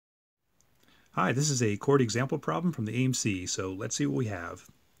Hi, this is a chord example problem from the AMC, so let's see what we have.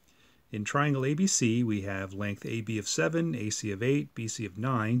 In triangle ABC, we have length AB of 7, AC of 8, BC of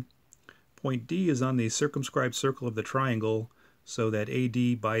 9. Point D is on the circumscribed circle of the triangle, so that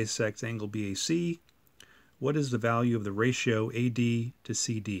AD bisects angle BAC. What is the value of the ratio AD to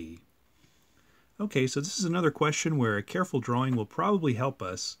CD? Okay, so this is another question where a careful drawing will probably help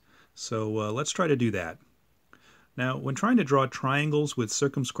us, so let's try to do that. Now, when trying to draw triangles with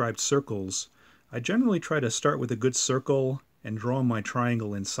circumscribed circles, I generally try to start with a good circle and draw my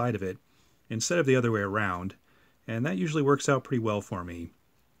triangle inside of it, instead of the other way around, and that usually works out pretty well for me.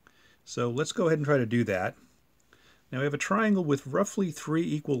 So let's go ahead and try to do that. Now we have a triangle with roughly 3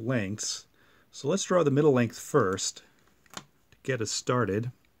 equal lengths, so let's draw the middle length first to get us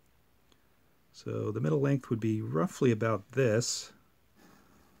started. So the middle length would be roughly about this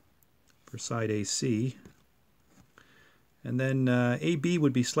for side AC. And then AB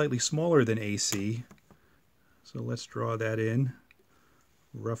would be slightly smaller than AC. So let's draw that in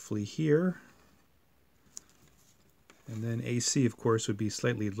roughly here. And then AC, of course, would be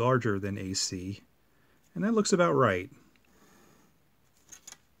slightly larger than AC. And that looks about right.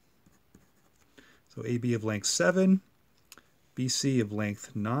 So AB of length 7, BC of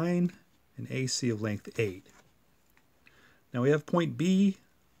length 9, and AC of length 8. Now we have point B,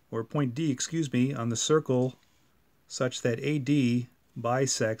 or point D, excuse me, on the circle such that AD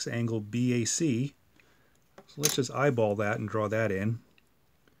bisects angle BAC. So let's just eyeball that and draw that in.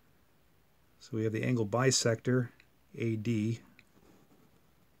 So we have the angle bisector, AD,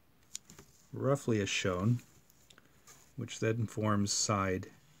 roughly as shown, which then forms side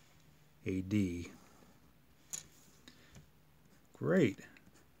AD. Great.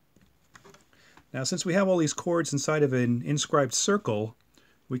 Now since we have all these chords inside of an inscribed circle,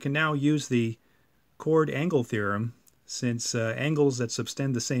 we can now use the chord angle theorem. Since angles that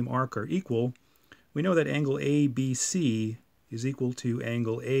subtend the same arc are equal, we know that angle ABC is equal to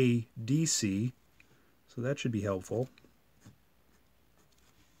angle ADC, so that should be helpful.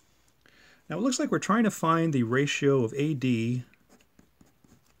 Now it looks like we're trying to find the ratio of AD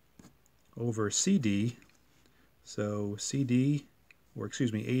over CD, so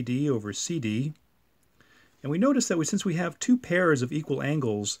AD over CD. And we notice that since we have two pairs of equal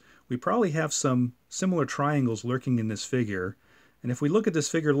angles, we probably have some similar triangles lurking in this figure. And if we look at this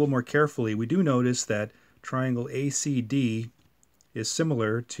figure a little more carefully, we do notice that triangle ACD is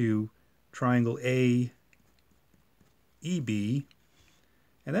similar to triangle AEB.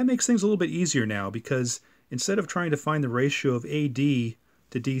 And that makes things a little bit easier now, because instead of trying to find the ratio of AD to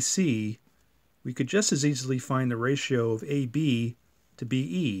DC, we could just as easily find the ratio of AB to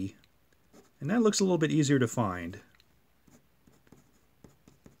BE. And that looks a little bit easier to find,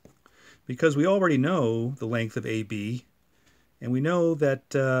 because we already know the length of AB, and we know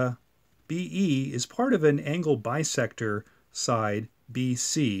that BE is part of an angle bisector side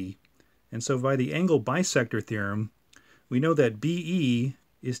BC. And so by the angle bisector theorem, we know that BE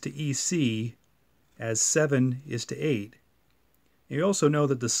is to EC as 7 is to 8. And we also know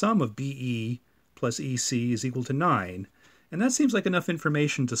that the sum of BE plus EC is equal to 9. And that seems like enough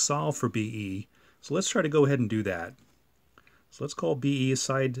information to solve for BE, so let's try to go ahead and do that. So let's call BE a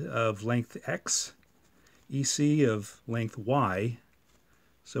side of length X, EC of length Y.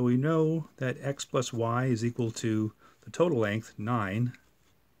 So we know that X plus Y is equal to the total length, 9.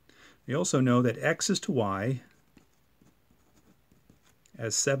 We also know that X is to Y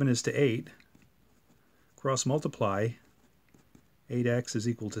as 7 is to 8. Cross multiply, 8X is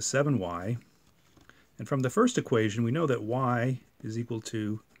equal to 7Y. And from the first equation, we know that y is equal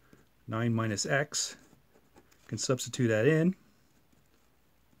to 9 minus x. We can substitute that in.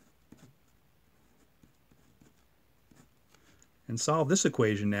 And solve this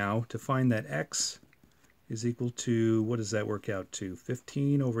equation now to find that x is equal to, what does that work out to?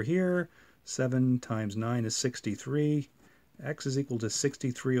 15 over here. 7 times 9 is 63. X is equal to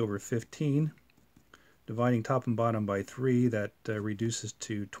 63 over 15. Dividing top and bottom by 3, that reduces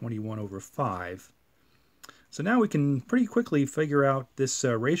to 21 over 5. So now we can pretty quickly figure out this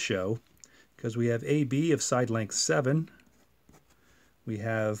ratio, because we have AB of side length 7, we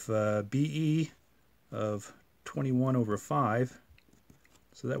have BE of 21 over 5,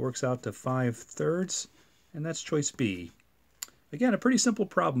 so that works out to 5/3, and that's choice B. Again, a pretty simple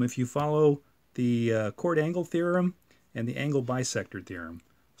problem if you follow the chord angle theorem and the angle bisector theorem.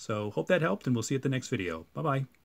 So hope that helped, and we'll see you at the next video. Bye-bye.